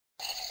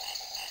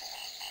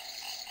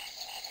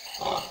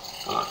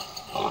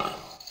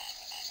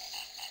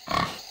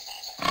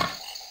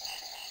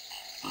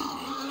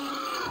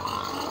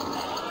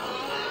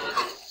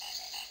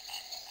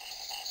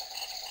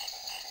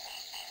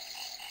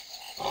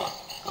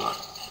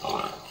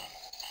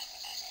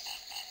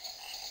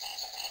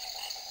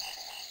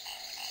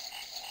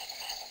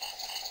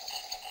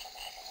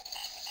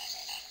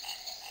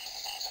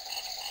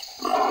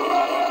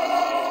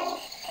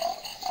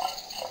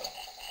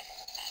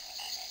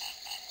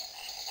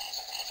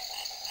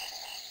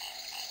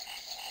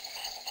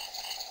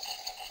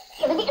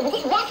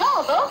That's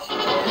all, folks.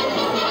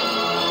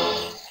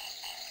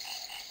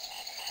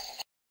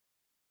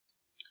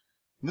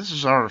 This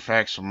is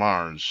Artifacts of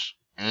Mars,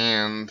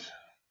 and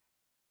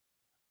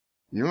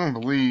you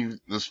wouldn't believe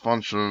this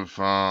bunch of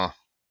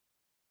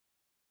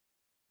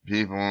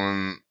people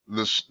and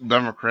this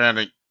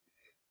Democratic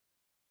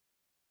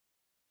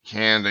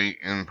candidate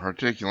in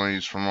particular.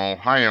 He's from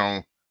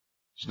Ohio.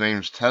 His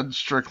name's Ted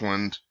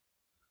Strickland,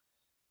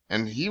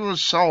 and he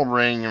was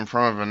celebrating in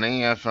front of an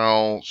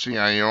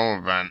AFL-CIO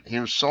event. He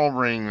was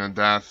celebrating the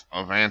death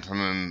of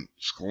Antonin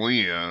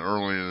Scalia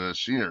earlier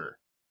this year.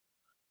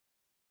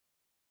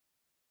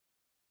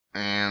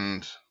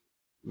 And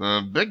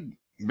the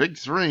big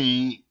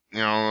three,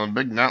 the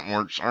big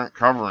networks aren't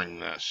covering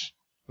this.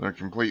 They're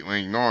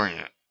completely ignoring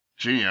it.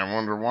 Gee, I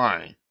wonder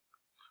why.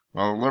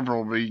 Well, the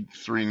liberal big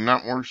three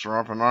networks are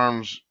up in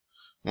arms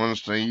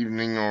Wednesday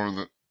evening over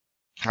the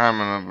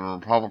comment of the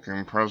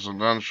Republican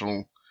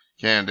presidential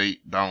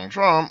candidate Donald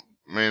Trump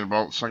made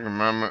about the Second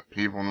Amendment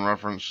people in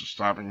reference to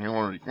stopping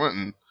Hillary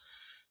Clinton.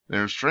 They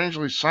were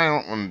strangely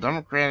silent when the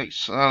Democratic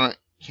Senate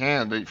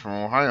candidate from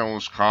Ohio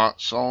was caught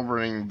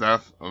celebrating the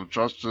death of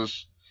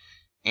Justice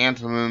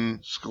Antonin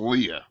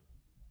Scalia.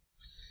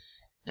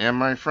 And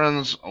my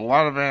friends, a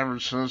lot of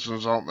average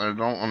citizens out there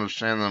don't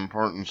understand the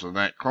importance of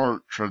that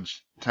court,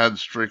 Ted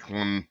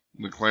Strickland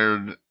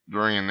declared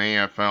during an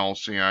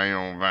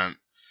AFL-CIO event.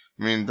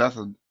 I mean, death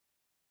of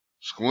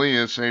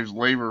Scalia saves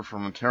labor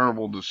from a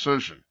terrible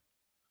decision.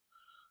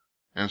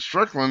 And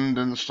Strickland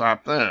didn't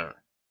stop there.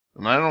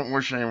 And I don't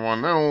wish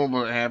anyone ill,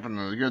 but it happened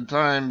at a good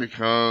time,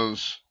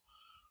 because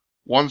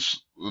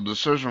once the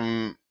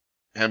decision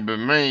had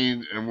been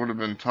made, it would have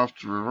been tough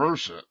to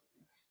reverse it.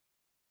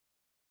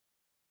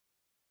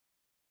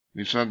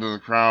 He said to the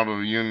crowd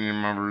of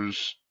union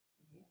members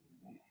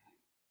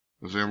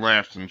as they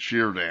laughed and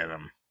cheered at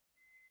him.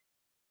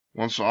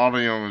 Once the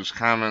audio of his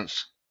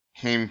comments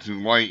came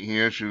to light, he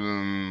issued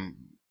an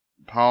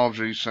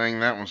apology, saying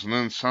that was an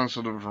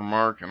insensitive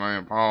remark and I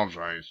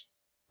apologize.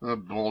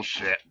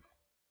 Bullshit.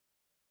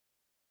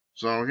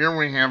 So here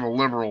we have a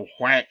liberal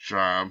whack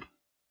job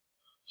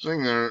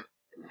sitting there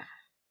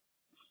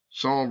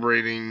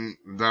celebrating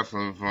the death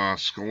of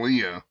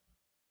Scalia.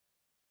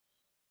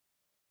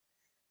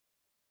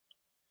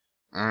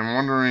 I'm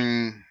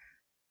wondering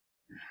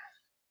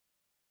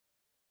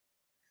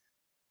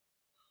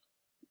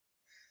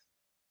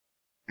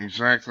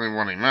exactly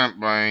what he meant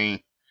by,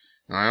 and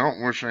I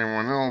don't wish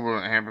anyone ill,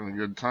 but it happened at a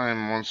good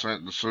time. Once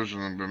that decision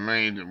had been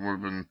made, it would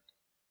have been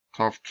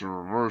tough to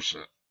reverse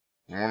it.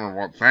 I wonder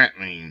what that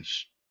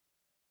means.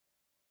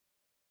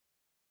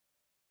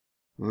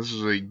 This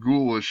is a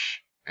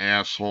ghoulish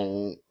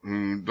asshole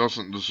who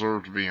doesn't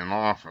deserve to be in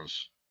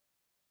office.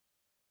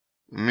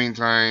 In the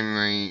meantime,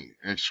 they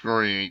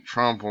excoriate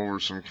Trump over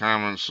some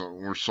comments that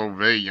were so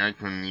vague I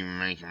couldn't even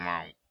make them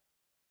out.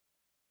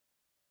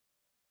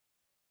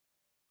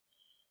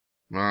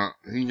 But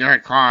he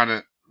got caught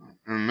in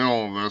the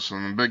middle of this,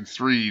 and the big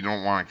three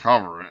don't want to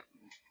cover it,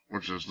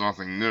 which is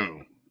nothing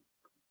new.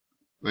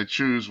 They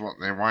choose what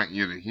they want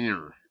you to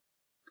hear.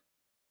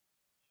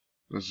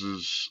 This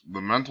is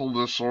the mental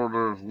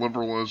disorder of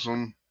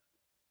liberalism.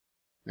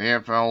 The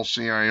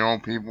AFL-CIO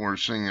people are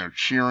sitting there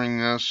cheering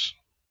this.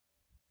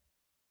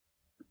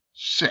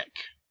 Sick.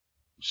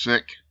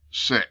 Sick.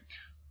 Sick.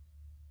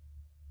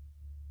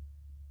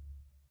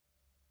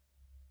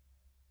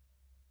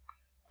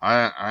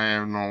 I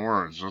have no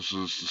words. This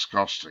is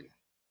disgusting.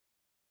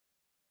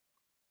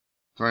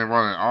 Tell you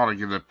what, it ought to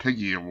get a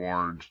Piggy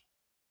Award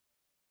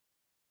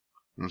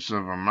instead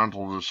of a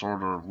mental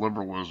disorder of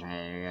liberalism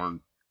award.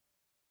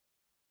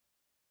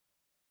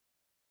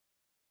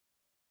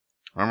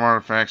 I'm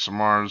Artifacts of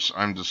Mars.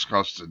 I'm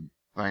disgusted.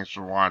 Thanks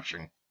for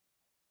watching.